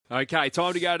Okay,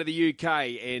 time to go to the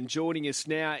UK, and joining us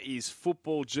now is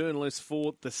football journalist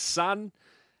for The Sun,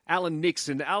 Alan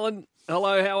Nixon. Alan,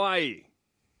 hello, how are you?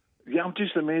 Yeah, I'm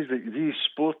just amazed that these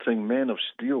sporting men of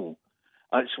steel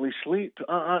actually sleep.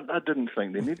 I didn't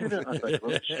think they needed it. I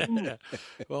think,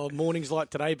 well, mornings like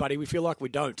today, buddy, we feel like we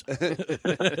don't.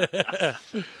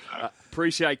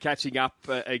 Appreciate catching up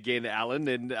again, Alan.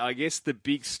 And I guess the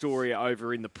big story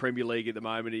over in the Premier League at the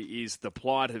moment is the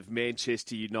plight of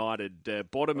Manchester United,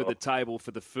 bottom of the table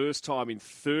for the first time in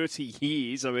 30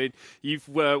 years. I mean, you've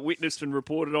witnessed and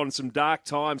reported on some dark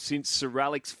times since Sir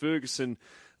Alex Ferguson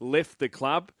left the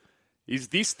club. Is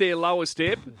this their lowest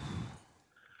ebb?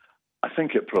 I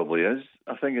think it probably is.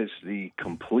 I think it's the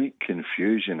complete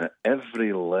confusion at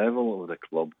every level of the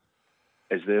club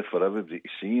is there for everybody to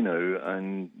see now,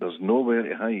 and there's nowhere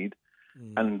to hide.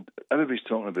 And everybody's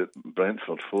talking about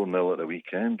Brentford 4-0 at the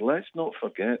weekend. Let's not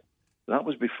forget, that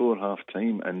was before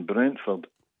half-time, and Brentford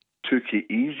took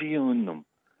it easy on them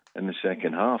in the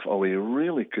second half, or we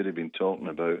really could have been talking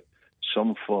about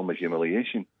some form of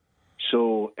humiliation.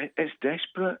 So it's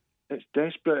desperate. It's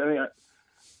desperate. I mean,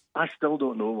 I still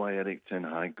don't know why Erik ten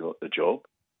Hag got the job.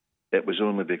 It was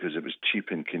only because it was cheap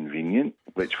and convenient,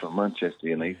 which for Manchester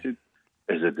United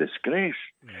is a disgrace.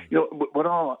 You know, we're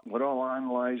all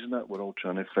analysing it. We're all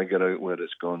trying to figure out where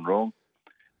it's gone wrong.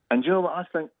 And you know what? I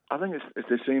think it's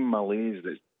the same malaise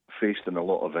that's faced in a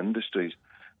lot of industries.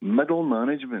 Middle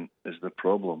management is the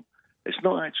problem. It's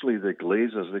not actually the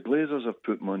Glazers. The Glazers have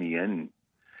put money in.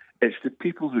 It's the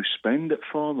people who spend it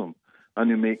for them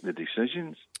and who make the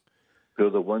decisions who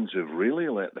are the ones who've really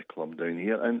let the club down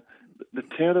here. And the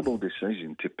terrible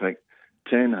decision to pick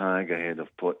Ten Hag ahead of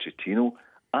Pochettino,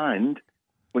 and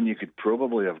when you could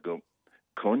probably have got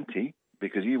Conte,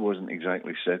 because he wasn't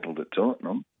exactly settled at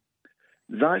Tottenham,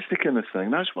 that's the kind of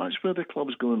thing. That's where the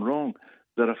club's going wrong.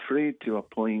 They're afraid to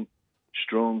appoint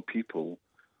strong people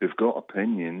who've got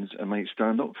opinions and might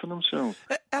stand up for themselves.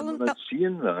 Alan, I'm not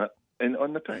seeing that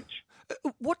on the pitch.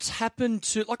 What's happened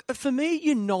to, for me,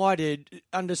 United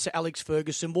under Sir Alex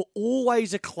Ferguson were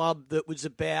always a club that was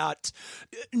about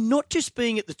not just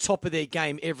being at the top of their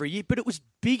game every year, but it was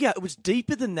bigger, it was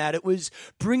deeper than that. It was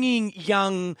bringing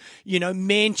young,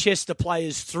 Manchester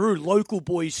players through, local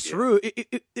boys through.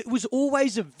 It was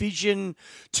always a vision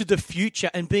to the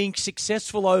future and being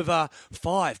successful over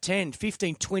 5, 10,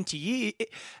 15, 20 years.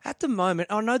 At the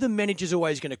moment, I know the manager's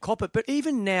always going to cop it, but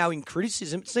even now in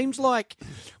criticism, it seems like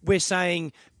we're saying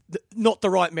not the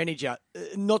right manager,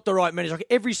 Like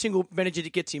every single manager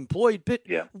that gets employed. But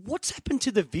what's happened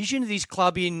to the vision of this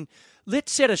club in,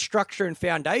 let's set a structure and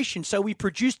foundation so we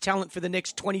produce talent for the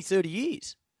next 20, 30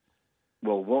 years?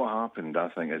 Well, what happened, I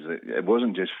think, is that it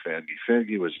wasn't just Fergie.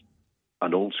 Fergie was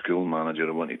an old school manager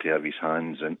who wanted to have his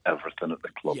hands in everything at the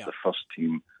club, the first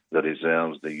team, the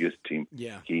reserves, the youth team.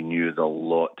 He knew the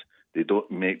lot. They don't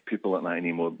make people like that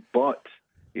anymore. But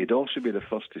he'd also be the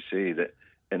first to say that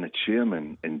in the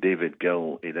chairman, in David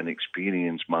Gill, he'd an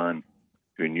experienced man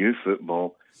who knew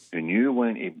football, who knew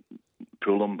when to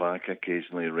pull him back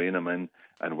occasionally, rein him in,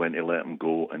 and when to let him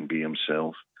go and be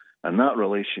himself. And that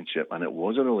relationship, and it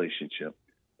was a relationship,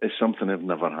 is something I've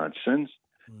never had since.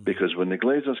 Because when the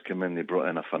Glazers came in, they brought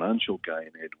in a financial guy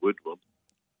in Ed Woodward,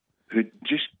 who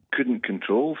just couldn't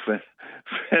control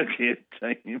Fergie at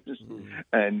times.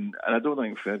 And I don't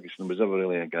think Ferguson was ever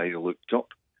really a guy who looked up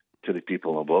to the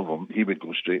people above him. He would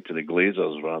go straight to the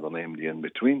Glazers rather than anybody in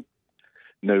between.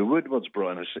 Now, Woodward's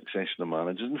brought in a succession of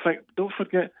managers. In fact, don't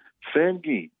forget,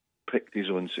 Fergie picked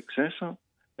his own successor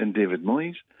in David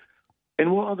Moyes. In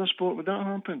what other sport would that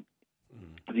happen?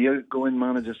 The outgoing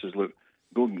manager says, look,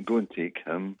 go and take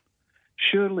him.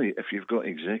 Surely, if you've got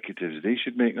executives, they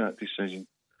should make that decision.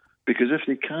 Because if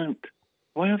they can't,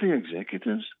 why are they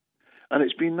executives? And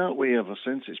it's been that way ever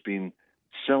since. It's been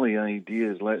silly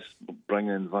ideas. Let's bring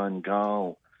in Van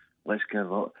Gaal. Let's give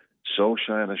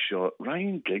Solskjaer a shot.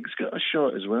 Ryan Giggs got a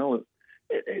shot as well.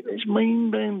 It's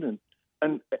mind-bending.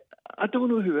 And I don't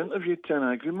know who interviewed Ten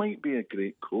Hag, who might be a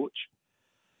great coach,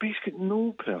 but he's got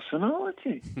no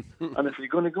personality. And if you're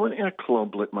going to go into a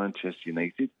club like Manchester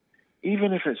United,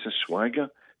 even if it's a swagger,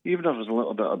 even if there's a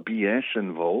little bit of BS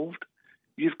involved,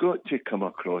 you've got to come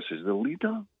across as the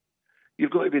leader.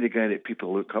 You've got to be the guy that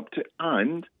people look up to.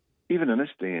 And even in this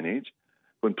day and age,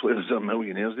 when players are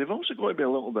millionaires, they've also got to be a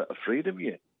little bit afraid of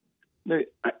you. Now,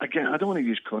 again, I don't want to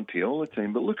use Conte all the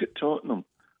time, but look at Tottenham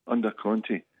under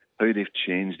Conte, how they've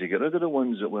changed. They get rid of the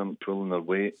ones that weren't pulling their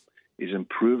weight. He's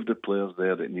improved the players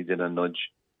there that needed a nudge.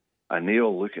 And they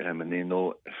all look at him and they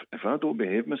know, if I don't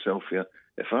behave myself here,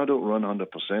 if I don't run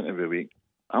 100% every week,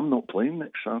 I'm not playing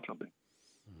next Saturday.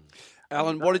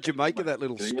 Alan, what did you make of that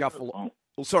little scuffle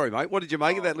Well, sorry, mate. What did you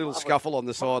make of that little scuffle on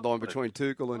the sideline between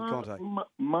Tuchel and Conte?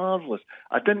 Marvellous.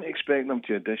 I didn't expect them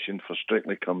to audition for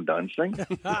Strictly Come Dancing.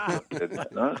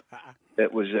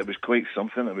 It was quite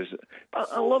something.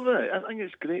 I love it. I think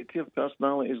it's great to have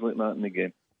personalities like that in the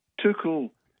game. Tuchel,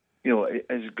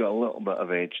 has got a little bit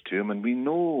of edge to him, and we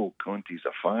know Conte's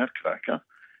a firecracker.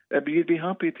 But you'd be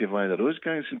happy to have either of those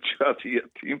guys in charge of your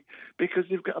team because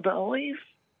they've got a bit of life.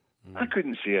 I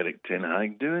couldn't see Eric Ten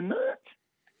Hag doing that.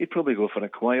 He'd probably go for a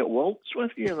quiet waltz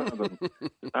with you rather than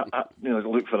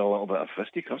look for a little bit of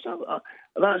fisticuffs.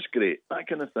 That's great. That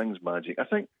kind of thing's magic. I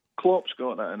think Klopp's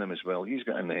got that in him as well. He's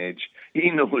got an edge.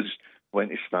 He knows when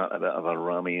to start a bit of a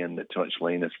rammy in the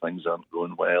touchline if things aren't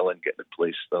going well and get the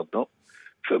place stirred up.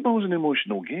 Football's an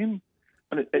emotional game,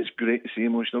 and it's great to see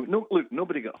emotional. No, look,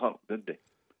 nobody got hurt, did they?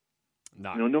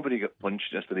 No. Nobody got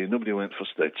punched yesterday. Nobody went for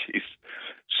stitches.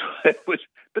 So it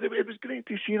was great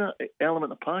to see that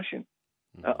element of passion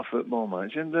at a football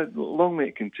match, and long may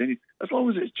it continue. As long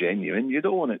as it's genuine, you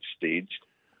don't want it staged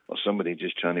or somebody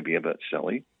just trying to be a bit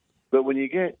silly. But when you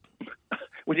get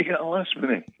a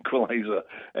last-minute equaliser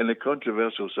in the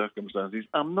controversial circumstances,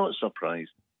 I'm not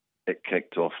surprised it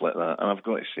kicked off like that. And I've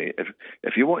got to say,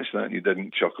 if you watched that and you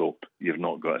didn't chuckle, you've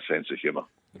not got a sense of humour.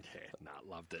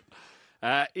 Loved it.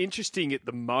 Interesting at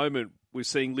the moment, we're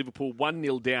seeing Liverpool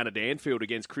 1-0 down at Anfield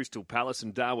against Crystal Palace,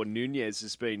 and Darwin Núñez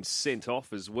has been sent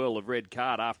off as well, a red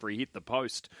card after he hit the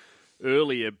post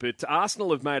earlier. But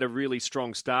Arsenal have made a really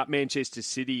strong start. Manchester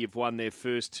City have won their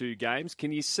first 2 games.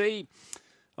 Can you see,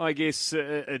 I guess,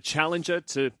 a challenger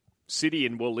to City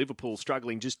and, Liverpool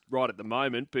struggling just right at the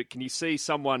moment, but can you see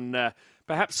someone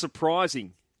perhaps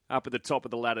surprising up at the top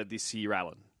of the ladder this year,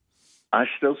 Alan? I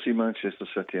still see Manchester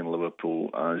City and Liverpool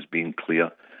as being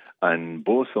clear, and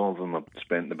both of them have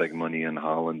spent the big money on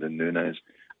Haaland and Núñez,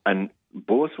 and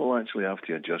both will actually have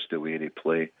to adjust the way they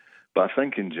play. But I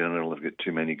think in general they've got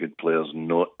too many good players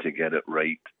not to get it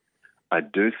right. I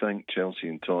do think Chelsea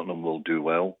and Tottenham will do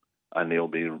well, and they'll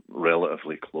be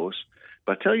relatively close.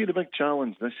 But I tell you, the big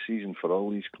challenge this season for all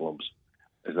these clubs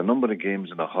is the number of games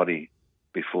in a hurry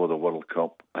before the World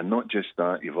Cup. And not just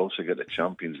that, you've also got the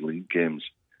Champions League games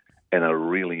in a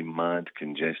really mad,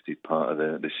 congested part of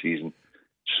the season.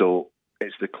 So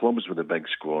it's the clubs with the big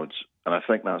squads. And I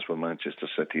think that's where Manchester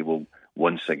City will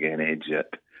once again edge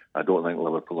it. I don't think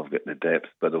Liverpool have got the depth,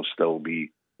 but they'll still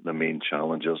be the main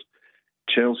challengers.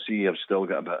 Chelsea have still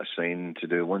got a bit of signing to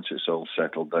do. Once it's all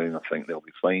settled down, I think they'll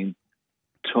be fine.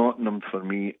 Tottenham, for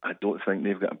me, I don't think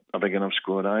they've got a big enough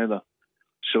squad either.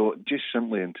 So just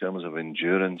simply in terms of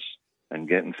endurance and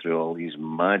getting through all these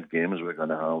mad games we're going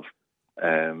to have,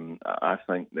 I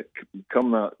think that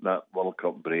come that World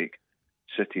Cup break,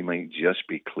 City might just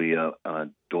be clear, and I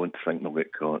don't think they'll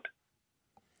get caught.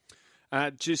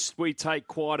 We take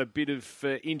quite a bit of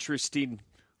interest in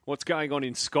what's going on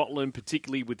in Scotland,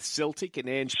 particularly with Celtic and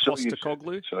Ange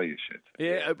Postecoglou. So you should.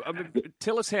 Yeah, I mean,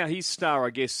 tell us how his star,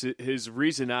 I guess, has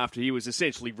risen after he was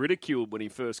essentially ridiculed when he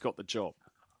first got the job.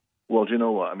 Well, do you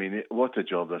know what? I mean, what a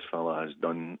job this fella has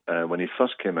done. When he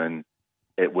first came in,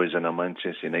 it was in a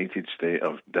Manchester United state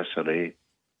of disarray.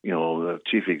 The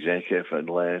chief executive had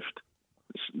left,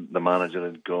 the manager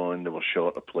had gone, they were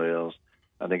short of players,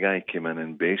 and the guy came in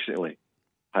and basically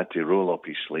had to roll up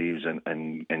his sleeves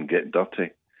and get dirty.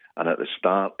 And at the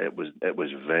start, it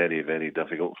was very, very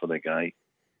difficult for the guy.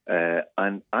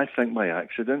 And I think by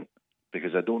accident,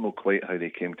 because I don't know quite how they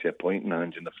came to appointing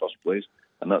Ange in the first place,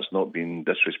 and that's not being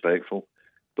disrespectful,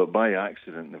 but by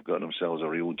accident, they've got themselves a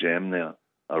real gem there,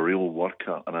 a real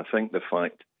worker. And I think the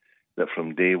fact that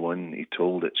from day one he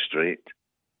told it straight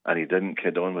and he didn't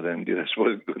kid on with them, this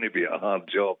was going to be a hard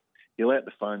job. He let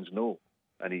the fans know,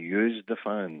 and he used the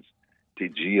fans to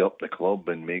G up the club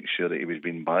and make sure that he was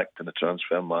being backed in the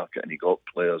transfer market, and he got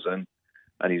players in,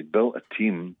 and he's built a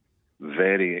team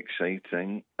very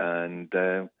exciting and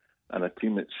a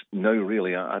team that's now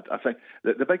really, I think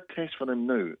the big test for him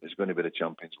now is going to be the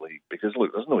Champions League, because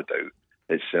look, there's no doubt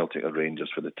it's Celtic or Rangers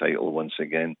for the title once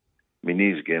again. I mean,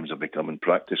 these games are becoming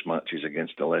practice matches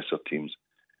against the lesser teams.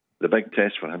 The big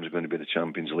test for him is going to be the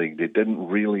Champions League. They didn't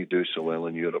really do so well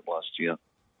in Europe last year,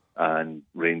 and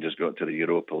Rangers got to the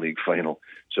Europa League final.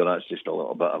 So that's just a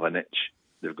little bit of an itch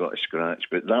they've got to scratch.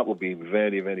 But that will be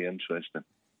very, very interesting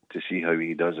to see how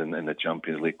he does in the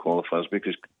Champions League qualifiers,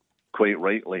 because quite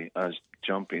rightly, as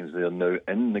champions, they're now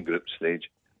in the group stage,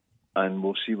 and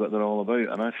we'll see what they're all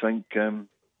about. And I think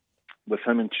with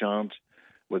him in charge,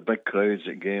 with big crowds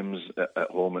at games at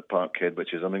home at Parkhead,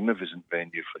 which is a magnificent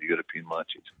venue for European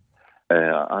matches,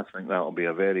 I think that'll be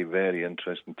a very, very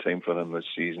interesting time for him this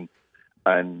season.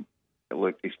 And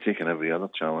look, he's taken every other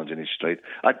challenge in his stride.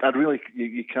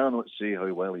 You cannot say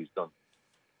how well he's done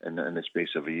in the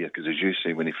space of a year. Because as you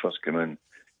say, when he first came in,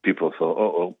 people thought,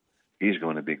 oh, he's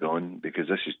going to be gone because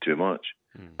this is too much.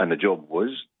 And the job was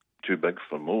too big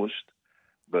for most,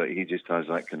 but he just has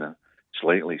that kind of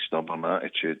slightly stubborn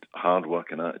attitude,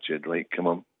 hard-working attitude, like, come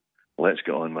on, let's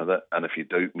get on with it. And if you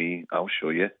doubt me, I'll show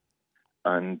you.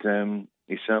 And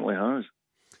he certainly has.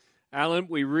 Alan,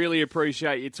 we really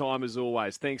appreciate your time as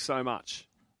always. Thanks so much.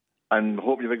 And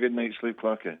hope you have a good night's sleep,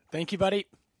 Clarky. Thank you, buddy.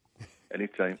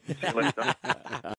 Anytime. See you later.